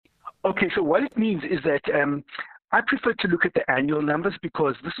Okay, so what it means is that I prefer to look at the annual numbers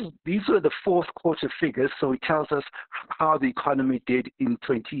because these are the fourth quarter figures, so it tells us how the economy did in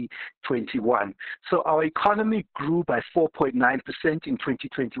 2021. So our economy grew by 4.9% in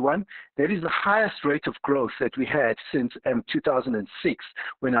 2021. That is the highest rate of growth that we had since 2006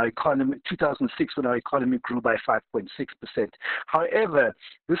 when our economy grew by 5.6%. However,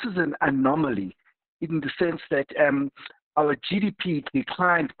 this is an anomaly in the sense that our GDP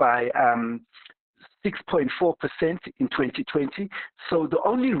declined by 6.4% in 2020. So the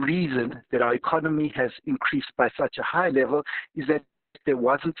only reason that our economy has increased by such a high level is that there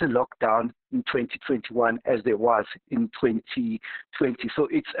wasn't a lockdown in 2021 as there was in 2020. So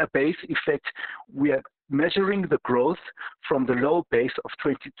it's a base effect. We are measuring the growth from the low base of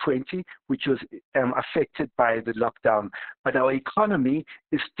 2020, which was affected by the lockdown. But our economy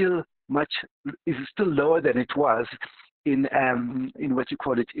is still lower than it was in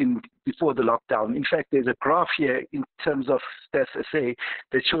before the lockdown. In fact, there's a graph here in terms of Stats SA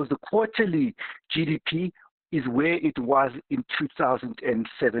that shows the quarterly GDP is where it was in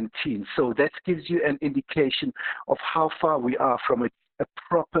 2017. So that gives you an indication of how far we are from a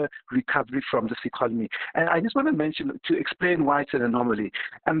proper recovery from this economy. And I just want to mention, to explain why it's an anomaly,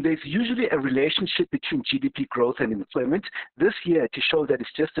 there's usually a relationship between GDP growth and employment. This year, to show that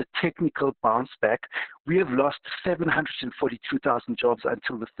it's just a technical bounce back, we have lost 742,000 jobs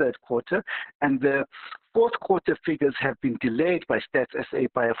until the third quarter, and the fourth quarter figures have been delayed by Stats SA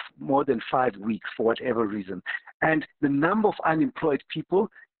by more than 5 weeks for whatever reason. And the number of unemployed people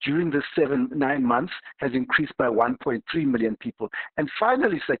during the 9 months has increased by 1.3 million people. And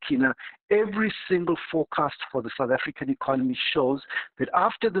finally, Sakina, every single forecast for the South African economy shows that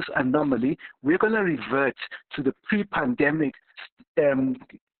after this anomaly, we're going to revert to the pre-pandemic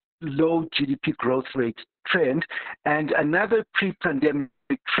low GDP growth rate trend. And another pre-pandemic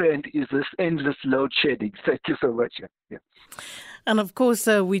trend is this endless load shedding. Thank you so much. Yeah. And of course,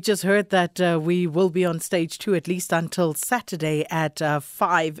 we just heard that we will be on stage 2 at least until Saturday at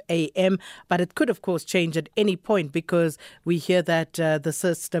 5 a.m. But it could, of course, change at any point because we hear that the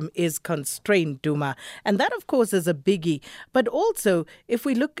system is constrained, Duma. And that, of course, is a biggie. But also, if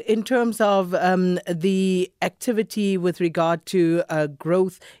we look in terms of the activity with regard to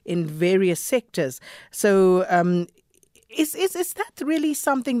growth in various sectors. So Is that really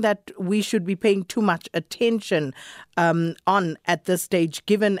something that we should be paying too much attention on at this stage,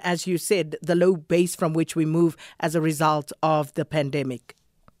 given, as you said, the low base from which we move as a result of the pandemic?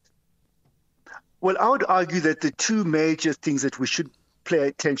 Well, I would argue that the two major things that we should pay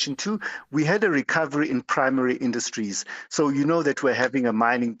attention to, we had a recovery in primary industries. So you know that we're having a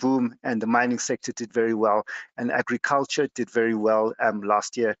mining boom, and the mining sector did very well, and agriculture did very well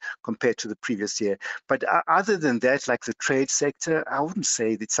last year compared to the previous year. But other than that, like the trade sector, I wouldn't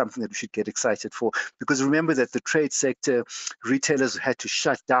say it's something that we should get excited for, because remember that the trade sector, retailers had to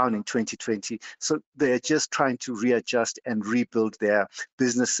shut down in 2020. So they're just trying to readjust and rebuild their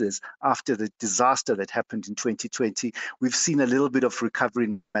businesses after the disaster that happened in 2020. We've seen a little bit of recovery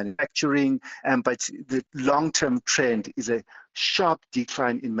in manufacturing, but the long-term trend is a sharp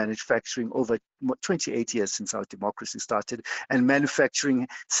decline in manufacturing over 28 years since our democracy started. And manufacturing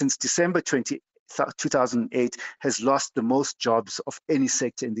since December 2008 has lost the most jobs of any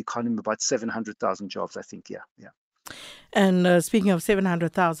sector in the economy, about 700,000 jobs, I think. Yeah. And speaking of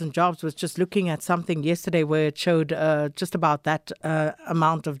 700,000 jobs, was just looking at something yesterday where it showed just about that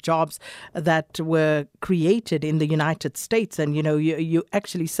amount of jobs that were created in the United States. And, you know, you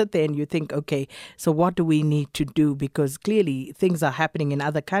actually sit there and you think, okay, so what do we need to do? Because clearly things are happening in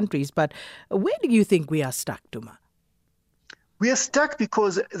other countries. But where do you think we are stuck, Duma? We are stuck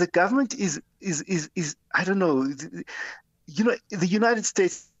because the government is I don't know. You know, the United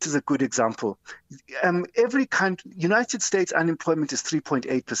States is a good example. Every country, United States unemployment is 3.8%.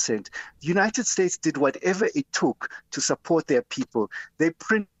 The United States did whatever it took to support their people. They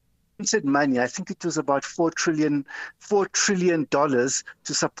printed money. I think it was about $4 trillion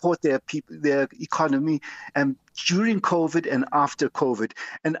to support their people, their economy, during COVID and after COVID.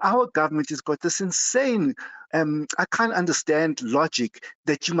 And our government has got this insane. I can't understand logic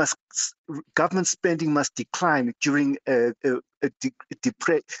that government spending must decline during the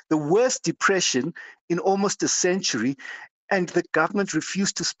worst depression in almost a century, and the government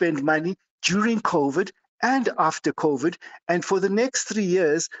refused to spend money during COVID and after COVID. And for the next 3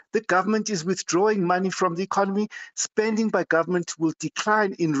 years, the government is withdrawing money from the economy. Spending by government will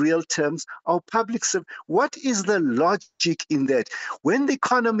decline in real terms. What is the logic in that? When the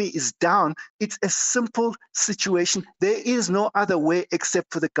economy is down, it's a simple situation. There is no other way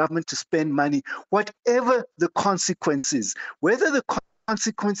except for the government to spend money, whatever the consequences, whether the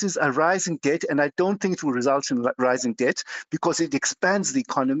consequences are rising debt, and I don't think it will result in rising debt because it expands the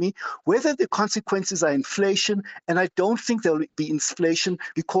economy. Whether the consequences are inflation, and I don't think there will be inflation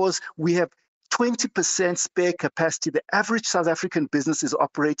because we have 20% spare capacity. The average South African business is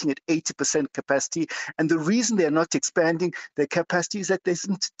operating at 80% capacity. And the reason they're not expanding their capacity is that there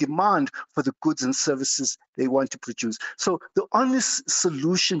isn't demand for the goods and services they want to produce. So the honest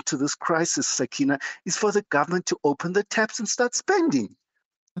solution to this crisis, Sakina, is for the government to open the taps and start spending.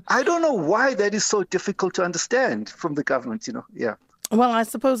 I don't know why that is so difficult to understand from the government, Yeah. Well, I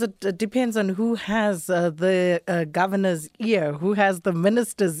suppose it depends on who has the governor's ear, who has the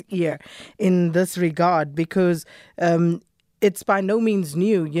minister's ear in this regard, because it's by no means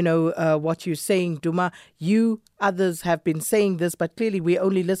new, what you're saying, Duma. You, others have been saying this, but clearly we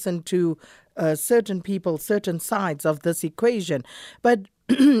only listen to certain people, certain sides of this equation. But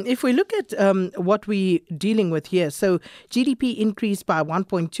if we look at what we're dealing with here, so GDP increased by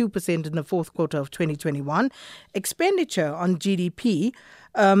 1.2% in the fourth quarter of 2021. Expenditure on GDP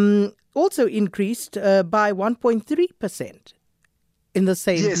also increased by 1.3% in the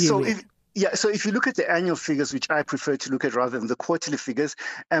same period. So if you look at the annual figures, which I prefer to look at rather than the quarterly figures,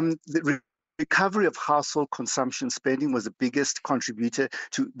 the recovery of household consumption spending was the biggest contributor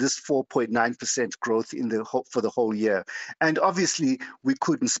to this 4.9% growth for the whole year. And obviously, we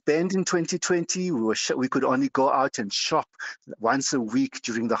couldn't spend in 2020. We could only go out and shop once a week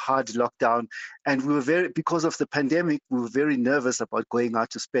during the hard lockdown. And because of the pandemic, we were very nervous about going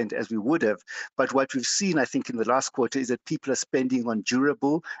out to spend as we would have. But what we've seen, I think, in the last quarter is that people are spending on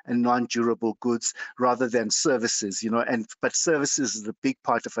durable and non-durable goods rather than services, but services is a big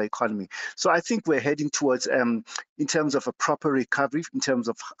part of our economy. So I think we're heading towards, in terms of a proper recovery, in terms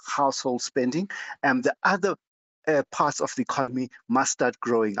of household spending, and the other parts of the economy must start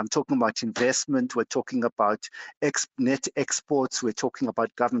growing. I'm talking about investment. We're talking about net exports. We're talking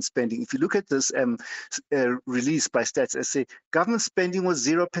about government spending. If you look at this release by Stats SA, government spending was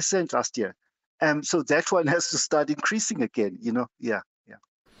 0% last year. So that one has to start increasing again, Yeah.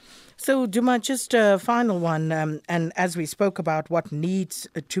 So, Duma, just a final one, and as we spoke about what needs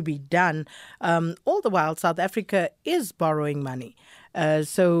to be done, all the while South Africa is borrowing money.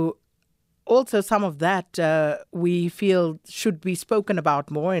 So also some of that we feel should be spoken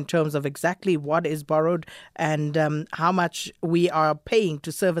about more in terms of exactly what is borrowed and how much we are paying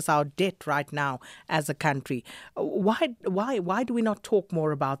to service our debt right now as a country. Why do we not talk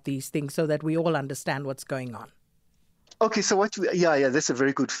more about these things so that we all understand what's going on? Okay, so that's a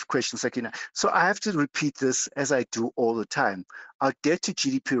very good question, Sakina. So I have to repeat this as I do all the time. Our debt to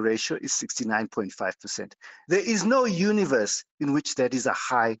GDP ratio is 69.5%. There is no universe in which that is a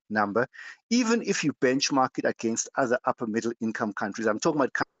high number, even if you benchmark it against other upper middle income countries. I'm talking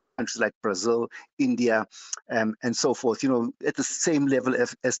about countries like Brazil, India, and so forth, at the same level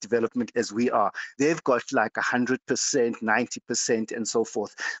as development as we are. They've got like 100%, 90%, and so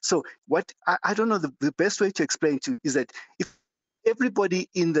forth. So what I don't know, the best way to explain to you is that if everybody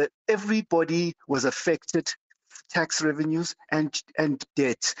was affected, tax revenues and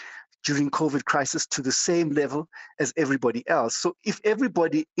debt during COVID crisis to the same level as everybody else. So if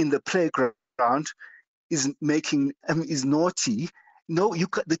everybody in the playground is naughty,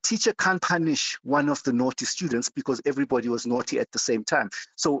 the teacher can't punish one of the naughty students because everybody was naughty at the same time.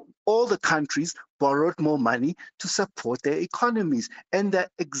 So all the countries borrowed more money to support their economies, and they're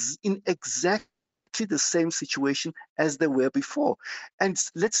in exactly the same situation as they were before. And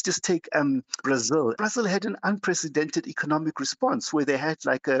let's just take Brazil. Brazil had an unprecedented economic response where they had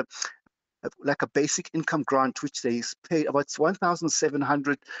like a basic income grant, which they paid about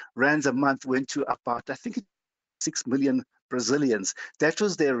 1,700 rands a month, went to about, I think, 6 million Brazilians. That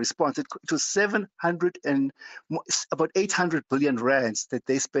was their response. It was 700 and about 800 billion rands that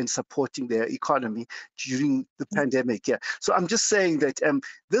they spent supporting their economy during the pandemic. Yeah. So I'm just saying that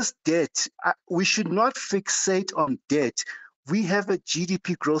this debt, we should not fixate on debt. We have a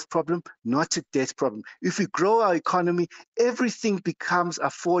GDP growth problem, not a debt problem. If we grow our economy, everything becomes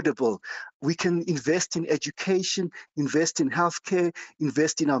affordable. We can invest in education, invest in healthcare,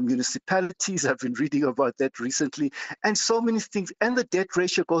 invest in our municipalities. I've been reading about that recently, and so many things. And the debt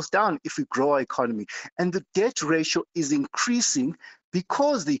ratio goes down if we grow our economy. And the debt ratio is increasing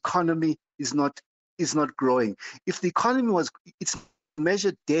because the economy is not growing. If the economy it's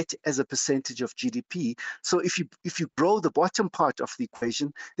measure debt as a percentage of GDP. So if you grow the bottom part of the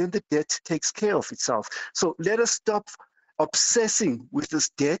equation, then the debt takes care of itself. So let us stop obsessing with this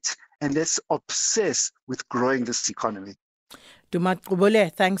debt and let's obsess with growing this economy. Duma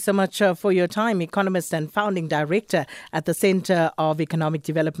Qubule, thanks so much for your time. Economist and founding director at the Center of Economic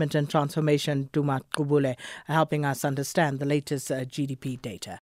Development and Transformation, Duma Qubule, helping us understand the latest GDP data.